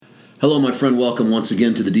Hello, my friend. Welcome once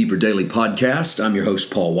again to the Deeper Daily Podcast. I'm your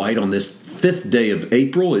host, Paul White. On this 5th day of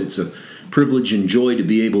April, it's a privilege and joy to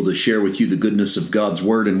be able to share with you the goodness of God's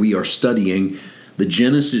Word, and we are studying the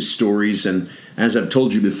Genesis stories. And as I've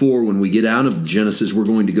told you before, when we get out of Genesis, we're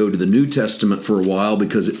going to go to the New Testament for a while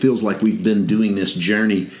because it feels like we've been doing this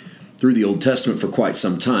journey through the Old Testament for quite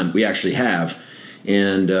some time. We actually have,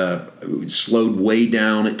 and slowed way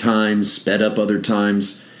down at times, sped up other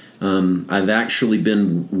times. I've actually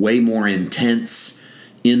been way more intense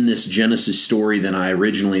in this Genesis story than I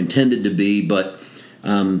originally intended to be, but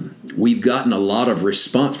we've gotten a lot of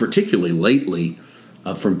response, particularly lately,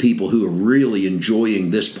 from people who are really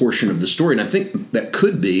enjoying this portion of the story. And I think that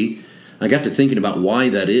could be, I got to thinking about why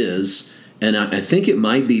that is, and I think it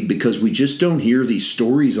might be because we just don't hear these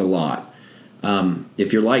stories a lot.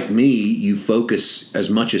 If you're like me, you focus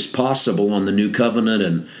as much as possible on the New Covenant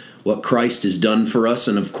and what Christ has done for us,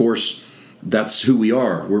 and of course, that's who we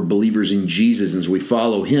are. We're believers in Jesus, and so we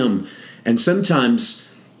follow Him. And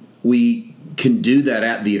sometimes we can do that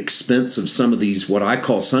at the expense of some of these, what I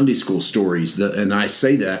call Sunday school stories. And I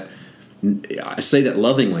say that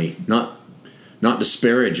lovingly, not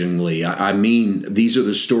disparagingly. I mean, these are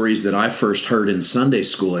the stories that I first heard in Sunday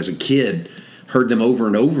school as a kid, heard them over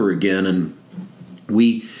and over again, and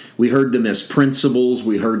we heard them as principles.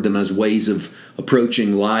 We heard them as ways of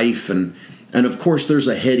approaching life. And of course, there's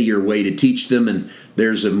a headier way to teach them, and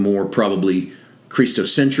there's a more probably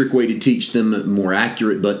Christocentric way to teach them, more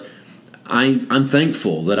accurate. But I'm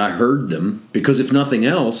thankful that I heard them because, if nothing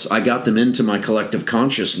else, I got them into my collective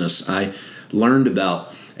consciousness. I learned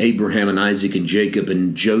about Abraham and Isaac and Jacob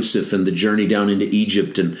and Joseph and the journey down into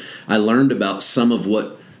Egypt. And I learned about some of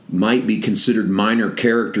what might be considered minor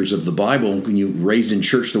characters of the Bible. When you raised in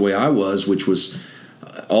church the way I was, which was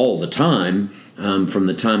all the time, from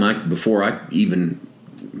the time before I even,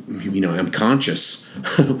 am conscious,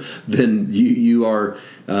 then you're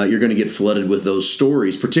going to get flooded with those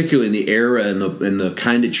stories, particularly in the era and the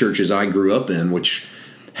kind of churches I grew up in, which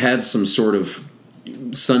had some sort of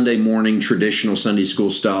Sunday morning traditional Sunday school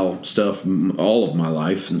style stuff all of my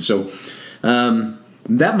life. And so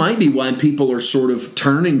that might be why people are sort of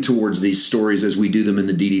turning towards these stories as we do them in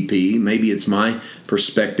the DDP. Maybe it's my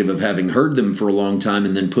perspective of having heard them for a long time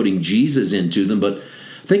and then putting Jesus into them, but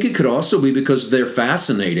I think it could also be because they're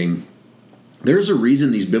fascinating. There's a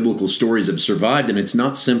reason these biblical stories have survived, and it's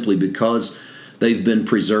not simply because they've been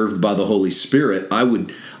preserved by the Holy Spirit.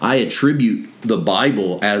 I attribute the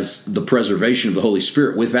Bible as the preservation of the Holy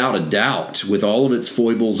Spirit without a doubt, with all of its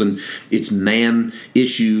foibles and its man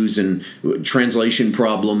issues and translation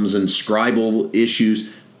problems and scribal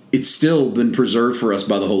issues. It's still been preserved for us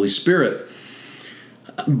by the Holy Spirit.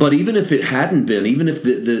 But even if it hadn't been, even if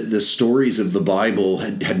the stories of the Bible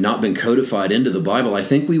had not been codified into the Bible, I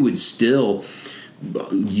think we would still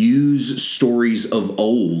use stories of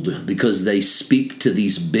old because they speak to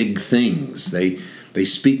these big things. They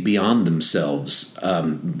speak beyond themselves.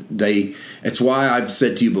 It's why I've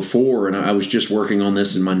said to you before, and I was just working on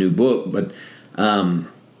this in my new book, but I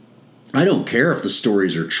don't care if the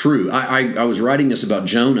stories are true. I was writing this about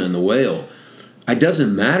Jonah and the whale. It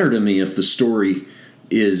doesn't matter to me if the story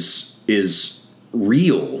is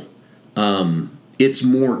real. It's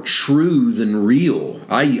more true than real.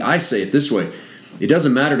 I say it this way. It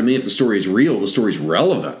doesn't matter to me if the story is real. The story is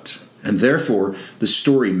relevant. And therefore, the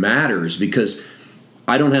story matters because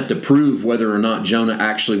I don't have to prove whether or not Jonah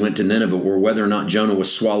actually went to Nineveh or whether or not Jonah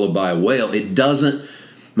was swallowed by a whale.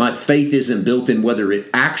 My faith isn't built in whether it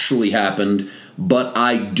actually happened, but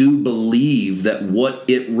I do believe that what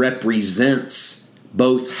it represents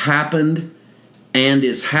both happened and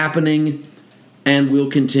is happening and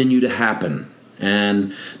will continue to happen.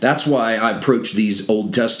 And that's why I approach these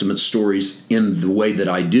Old Testament stories in the way that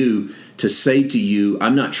I do, to say to you,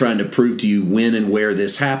 I'm not trying to prove to you when and where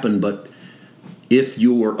this happened, but if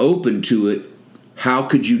you are open to it, how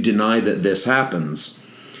could you deny that this happens?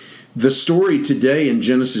 The story today in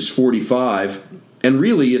Genesis 45, and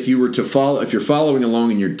really if you're following along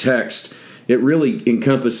in your text, it really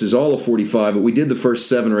encompasses all of 45, but we did the first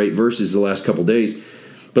 7 or 8 verses the last couple days.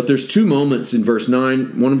 But there's 2 moments in verse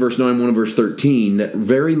 9, one in verse 9, one in verse 13, that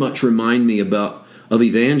very much remind me of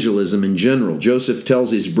evangelism in general. Joseph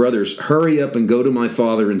tells his brothers, "Hurry up and go to my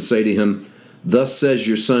father and say to him, 'Thus says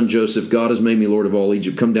your son Joseph, God has made me Lord of all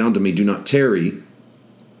Egypt. Come down to me, do not tarry.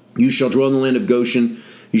 You shall dwell in the land of Goshen.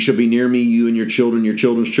 You shall be near me, you and your children, your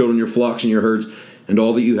children's children, your flocks and your herds, and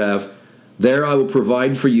all that you have. There I will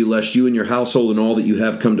provide for you, lest you and your household and all that you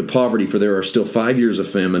have come to poverty, for there are still 5 years of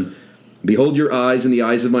famine. Behold, your eyes and the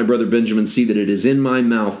eyes of my brother Benjamin see that it is in my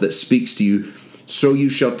mouth that speaks to you. So you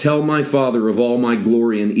shall tell my father of all my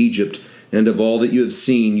glory in Egypt, and of all that you have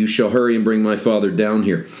seen, you shall hurry and bring my father down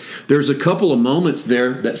here. There's a couple of moments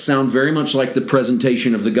there that sound very much like the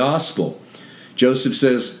presentation of the gospel. Joseph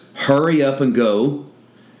says, hurry up and go.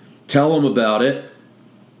 Tell him about it.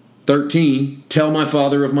 13, tell my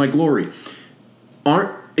father of my glory.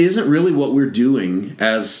 Isn't really what we're doing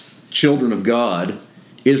as children of God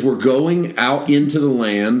is we're going out into the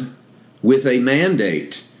land with a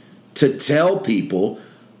mandate to tell people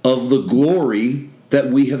of the glory that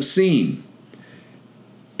we have seen.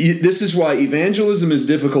 This is why evangelism is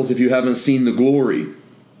difficult if you haven't seen the glory.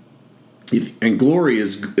 And glory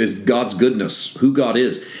is God's goodness, who God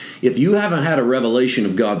is. If you haven't had a revelation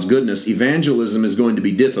of God's goodness, evangelism is going to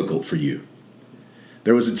be difficult for you.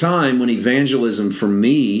 There was a time when evangelism for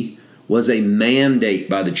me was a mandate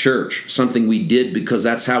by the church, something we did because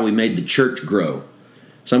that's how we made the church grow,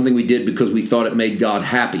 something we did because we thought it made God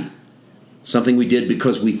happy, something we did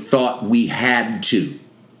because we thought we had to.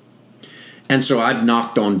 And so I've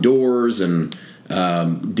knocked on doors and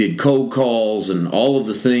did cold calls and all of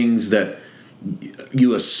the things that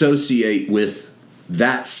you associate with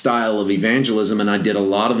that style of evangelism, and I did a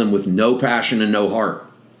lot of them with no passion and no heart.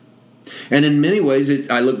 And in many ways,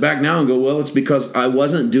 I look back now and go, well, it's because I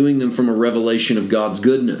wasn't doing them from a revelation of God's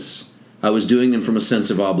goodness. I was doing them from a sense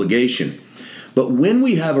of obligation. But when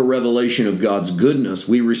we have a revelation of God's goodness,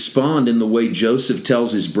 we respond in the way Joseph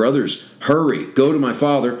tells his brothers, hurry, go to my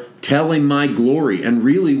father, tell him my glory. And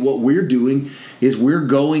really what we're doing is we're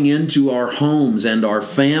going into our homes and our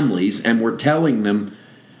families and we're telling them,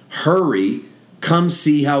 hurry, come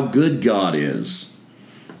see how good God is.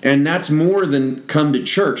 And that's more than come to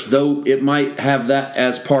church, though it might have that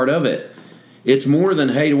as part of it. It's more than,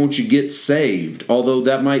 hey, won't you get saved? Although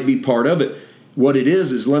that might be part of it. What it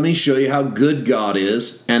is let me show you how good God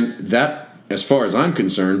is. And that, as far as I'm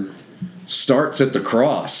concerned, starts at the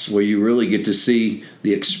cross, where you really get to see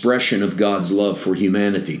the expression of God's love for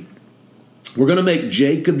humanity. We're going to make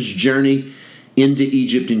Jacob's journey into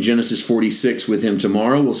Egypt in Genesis 46 with him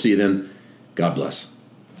tomorrow. We'll see you then. God bless.